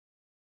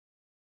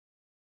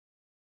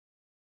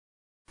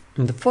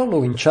In the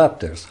following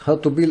chapters, how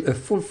to build a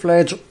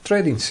full-fledged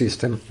trading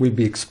system will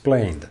be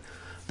explained.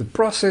 The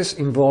process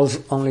involves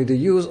only the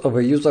use of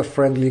a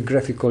user-friendly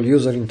graphical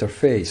user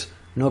interface,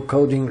 no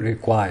coding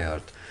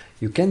required.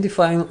 You can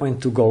define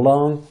when to go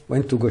long,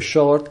 when to go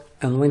short,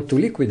 and when to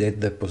liquidate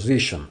the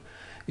position.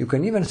 You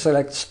can even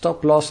select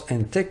stop-loss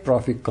and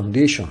take-profit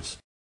conditions.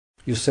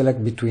 You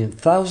select between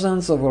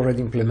thousands of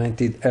already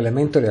implemented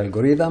elementary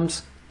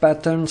algorithms,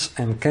 patterns,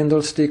 and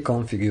candlestick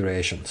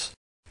configurations,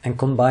 and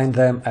combine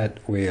them at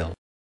will.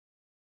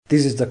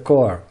 This is the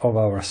core of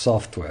our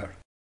software.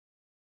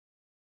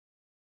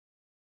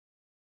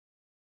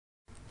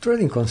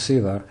 Trading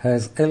Conceiver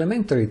has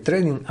elementary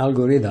trading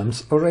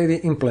algorithms already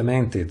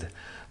implemented.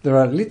 There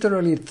are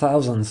literally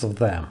thousands of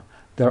them.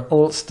 They're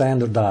all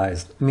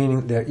standardized,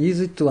 meaning they're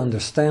easy to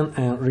understand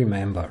and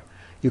remember.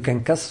 You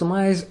can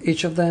customize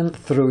each of them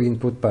through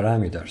input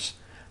parameters.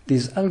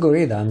 These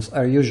algorithms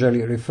are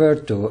usually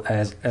referred to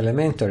as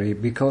elementary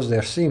because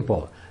they're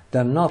simple.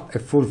 They're not a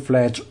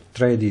full-fledged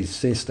trading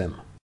system.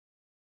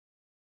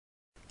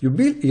 You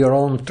build your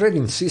own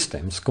trading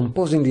systems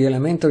composing the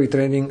elementary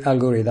trading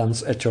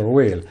algorithms at your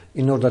will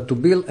in order to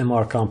build a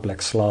more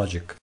complex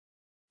logic.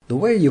 The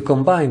way you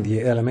combine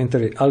the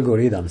elementary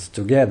algorithms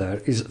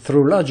together is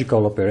through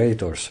logical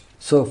operators.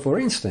 So, for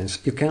instance,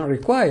 you can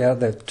require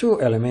that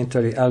two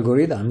elementary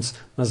algorithms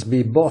must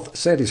be both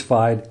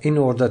satisfied in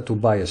order to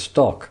buy a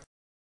stock.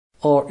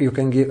 Or you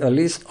can give a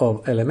list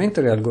of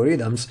elementary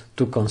algorithms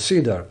to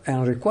consider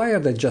and require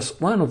that just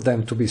one of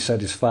them to be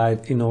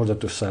satisfied in order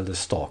to sell the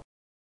stock.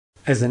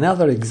 As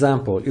another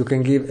example, you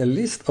can give a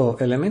list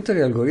of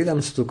elementary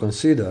algorithms to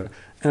consider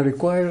and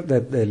require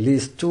that at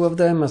least two of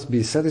them must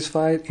be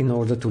satisfied in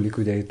order to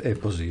liquidate a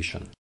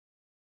position.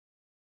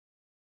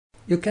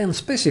 You can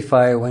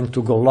specify when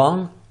to go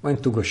long, when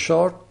to go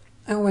short,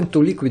 and when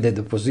to liquidate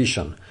the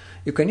position.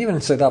 You can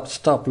even set up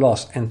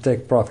stop-loss and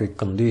take-profit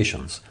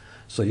conditions.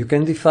 So you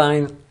can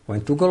define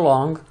when to go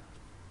long,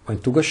 when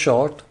to go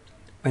short,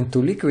 when to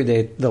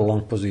liquidate the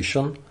long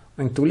position,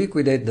 when to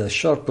liquidate the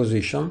short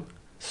position,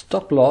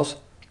 stop-loss,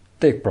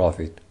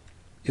 take-profit.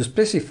 You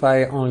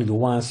specify only the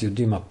ones you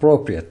deem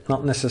appropriate,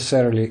 not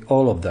necessarily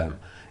all of them.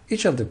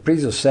 Each of the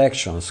previous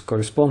sections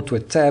corresponds to a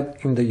tab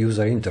in the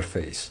user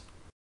interface.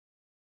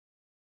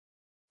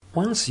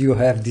 Once you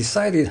have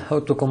decided how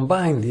to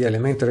combine the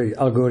elementary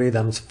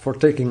algorithms for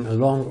taking a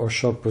long or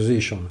short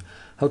position,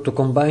 how to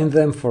combine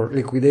them for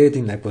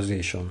liquidating a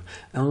position,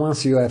 and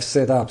once you have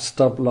set up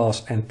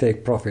stop-loss and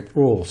take-profit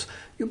rules,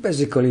 you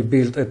basically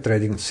build a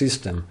trading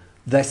system.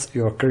 That's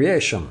your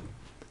creation.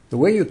 The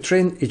way you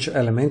train each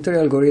elementary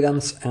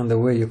algorithms and the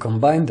way you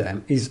combine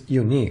them is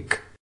unique.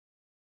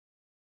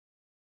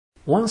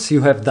 Once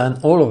you have done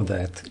all of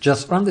that,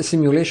 just run the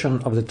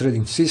simulation of the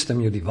trading system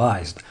you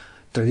devised.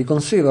 Trading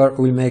Conceiver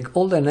will make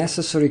all the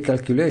necessary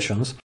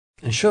calculations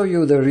and show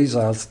you the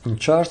results in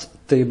charts,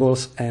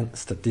 tables, and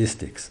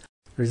statistics.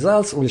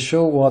 Results will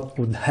show what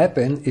would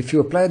happen if you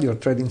applied your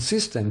trading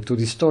system to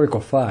the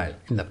historical file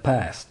in the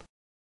past.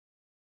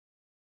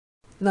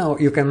 Now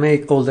you can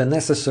make all the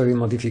necessary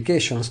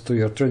modifications to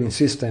your trading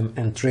system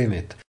and trim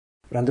it.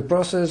 Run the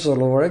process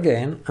all over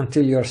again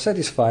until you are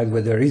satisfied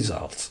with the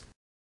results.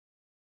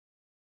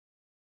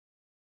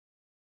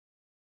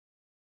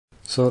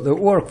 So the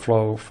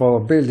workflow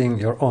for building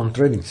your own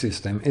trading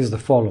system is the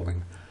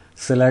following.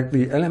 Select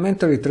the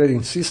elementary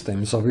trading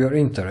systems of your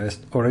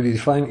interest already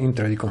defined in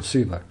Trading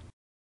Conceiver.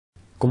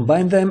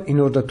 Combine them in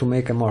order to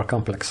make a more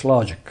complex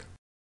logic.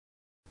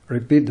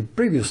 Repeat the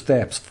previous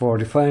steps for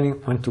defining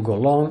when to go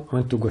long,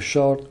 when to go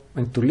short,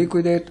 when to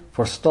liquidate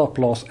for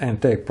stop-loss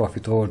and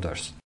take-profit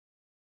orders.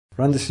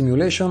 Run the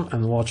simulation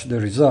and watch the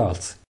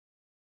results.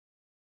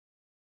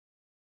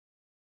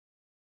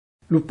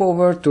 Loop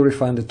over to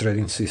refine the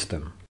trading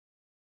system.